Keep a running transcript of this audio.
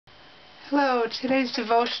Hello, today's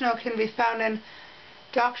devotional can be found in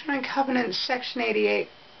Doctrine and Covenants, section 88,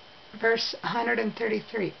 verse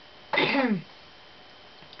 133.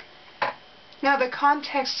 Now, the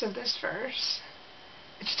context of this verse,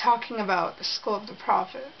 it's talking about the school of the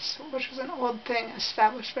prophets, which was an old thing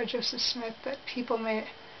established by Joseph Smith that people in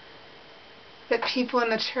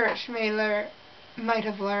the church might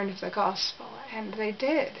have learned of the gospel, and they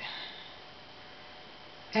did.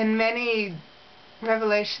 And many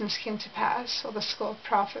revelations came to pass while the school of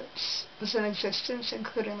prophets was in existence,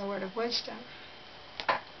 including the word of wisdom.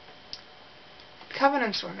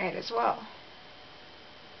 Covenants were made as well.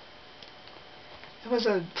 It was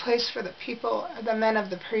a place for the people, the men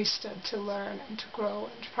of the priesthood, to learn and to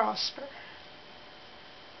grow and to prosper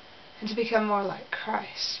and to become more like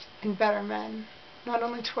Christ and better men, not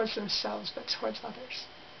only towards themselves but towards others.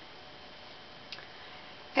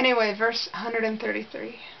 Anyway, verse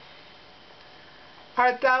 133.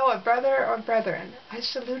 Art thou a brother or brethren? I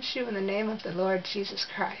salute you in the name of the Lord Jesus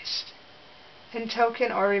Christ, in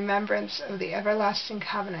token or remembrance of the everlasting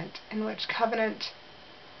covenant, in which covenant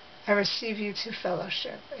I receive you to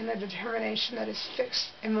fellowship, in a determination that is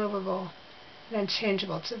fixed, immovable, and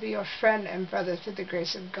unchangeable, to be your friend and brother through the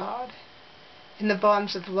grace of God, in the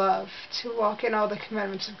bonds of love, to walk in all the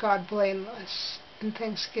commandments of God blameless, in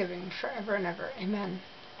thanksgiving forever and ever. Amen.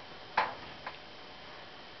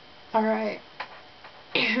 All right.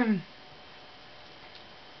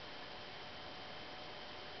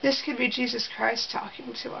 This could be Jesus Christ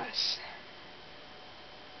talking to us,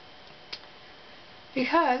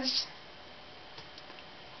 because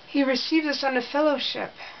he receives us unto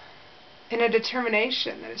fellowship in a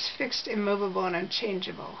determination that is fixed, immovable, and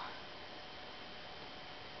unchangeable.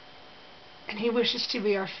 And he wishes to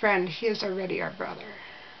be our friend. He is already our brother.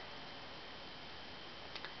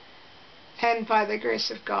 And by the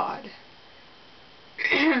grace of God,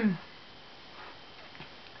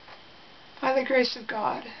 by the grace of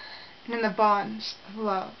God, and in the bonds of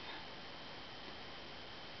love,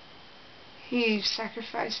 he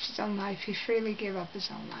sacrificed his own life. He freely gave up his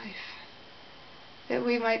own life, that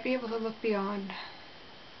we might be able to look beyond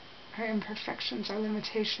our imperfections, our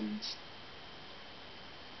limitations,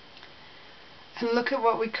 and look at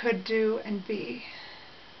what we could do and be.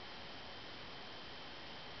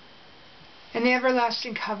 And the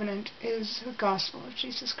everlasting covenant is the gospel of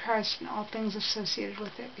Jesus Christ and all things associated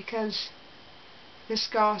with it, because this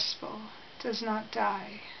gospel does not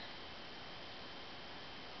die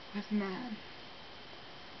with man.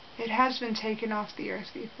 It has been taken off the earth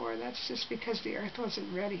before. That's just because the earth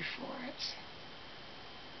wasn't ready for it.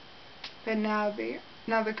 But now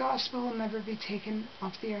the gospel will never be taken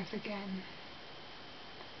off the earth again.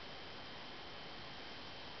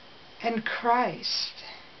 And Christ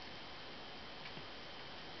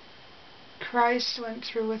went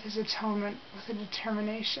through with his atonement with a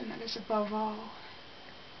determination that is above all.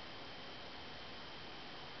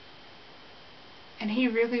 And he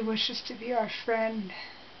really wishes to be our friend.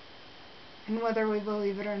 And whether we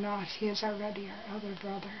believe it or not, he is already our elder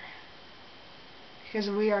brother, because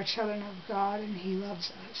we are children of God and he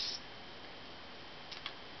loves us.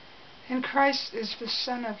 And Christ is the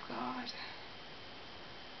Son of God.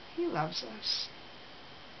 He loves us.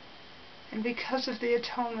 And because of the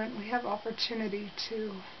atonement, we have opportunity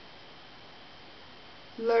to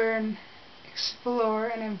learn, explore,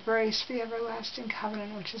 and embrace the everlasting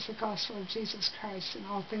covenant, which is the gospel of Jesus Christ and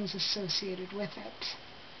all things associated with it.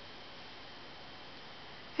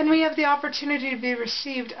 And we have the opportunity to be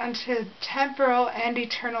received unto temporal and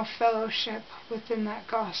eternal fellowship within that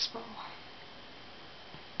gospel.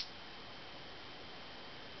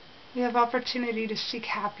 We have opportunity to seek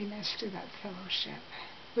happiness through that fellowship.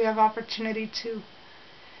 We have opportunity to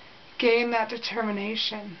gain that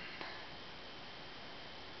determination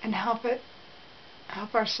and help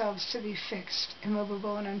ourselves to be fixed,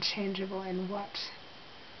 immovable, and unchangeable in what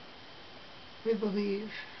we believe.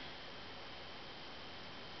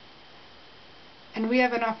 And we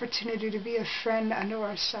have an opportunity to be a friend unto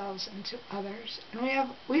ourselves and to others.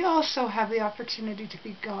 And we also have the opportunity to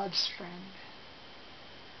be God's friend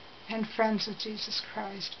and friends with Jesus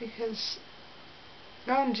Christ, because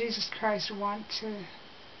God and Jesus Christ want to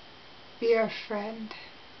be our friend,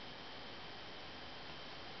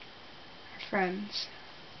 our friends.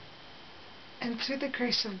 And through the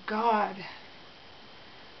grace of God,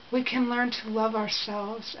 we can learn to love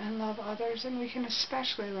ourselves and love others, and we can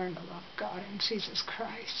especially learn to love God and Jesus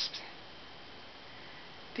Christ.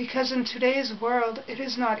 Because in today's world, it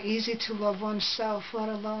is not easy to love oneself, let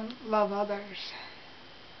alone love others.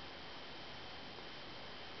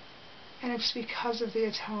 And it's because of the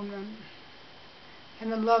atonement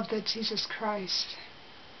and the love that Jesus Christ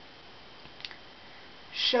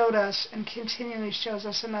showed us and continually shows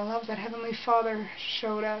us, and the love that Heavenly Father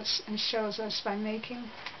showed us and shows us by making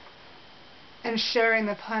and sharing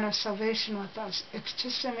the plan of salvation with us. It's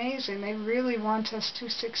just amazing. They really want us to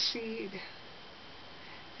succeed.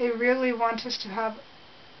 They really want us to have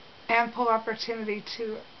ample opportunity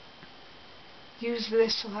to use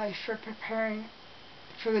this life for preparing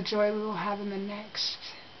for the joy we will have in the next.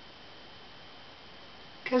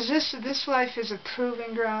 Because this life is a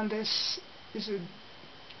proving ground, this is a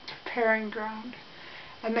preparing ground.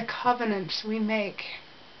 And the covenants we make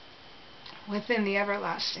within the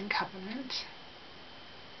everlasting covenant,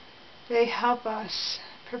 they help us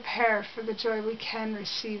prepare for the joy we can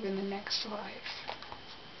receive in the next life.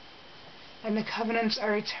 And the covenants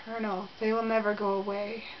are eternal. They will never go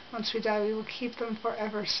away. Once we die, we will keep them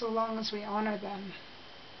forever, so long as we honor them.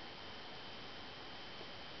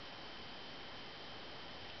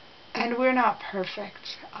 And we're not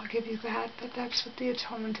perfect, I'll give you that, but that's what the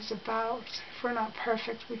atonement is about. If we're not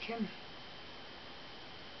perfect, we can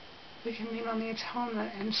lean on the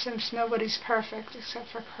atonement. And since nobody's perfect except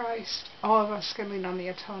for Christ, all of us can lean on the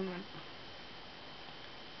atonement.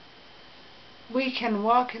 We can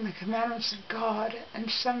walk in the commandments of God and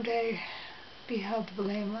someday be held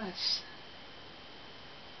blameless.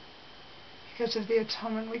 Because of the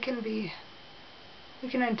atonement, we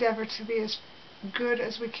can endeavor to be as good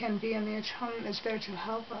as we can be, and the atonement is there to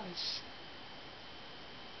help us.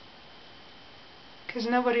 Because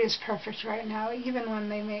nobody is perfect right now. Even when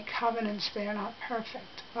they make covenants, they are not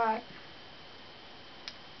perfect. But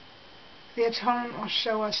the atonement will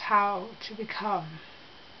show us how to become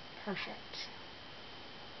perfect.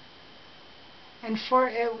 And for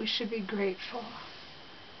it, we should be grateful.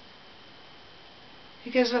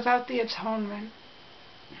 Because without the atonement,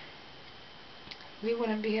 we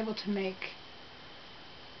wouldn't be able to make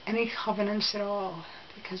any covenants at all,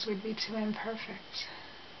 because we'd be too imperfect.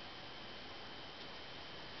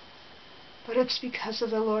 But it's because of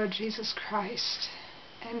the Lord Jesus Christ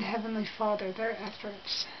and Heavenly Father, their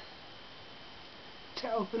efforts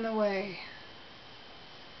to open the way,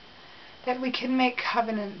 that we can make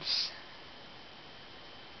covenants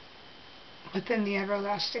within the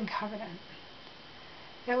everlasting covenant,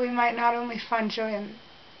 that we might not only find joy in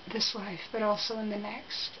this life, but also in the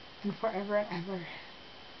next, and forever and ever.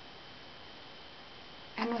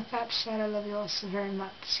 And with that said, I love you all so very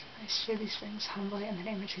much. I say these things humbly in the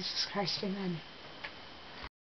name of Jesus Christ. Amen.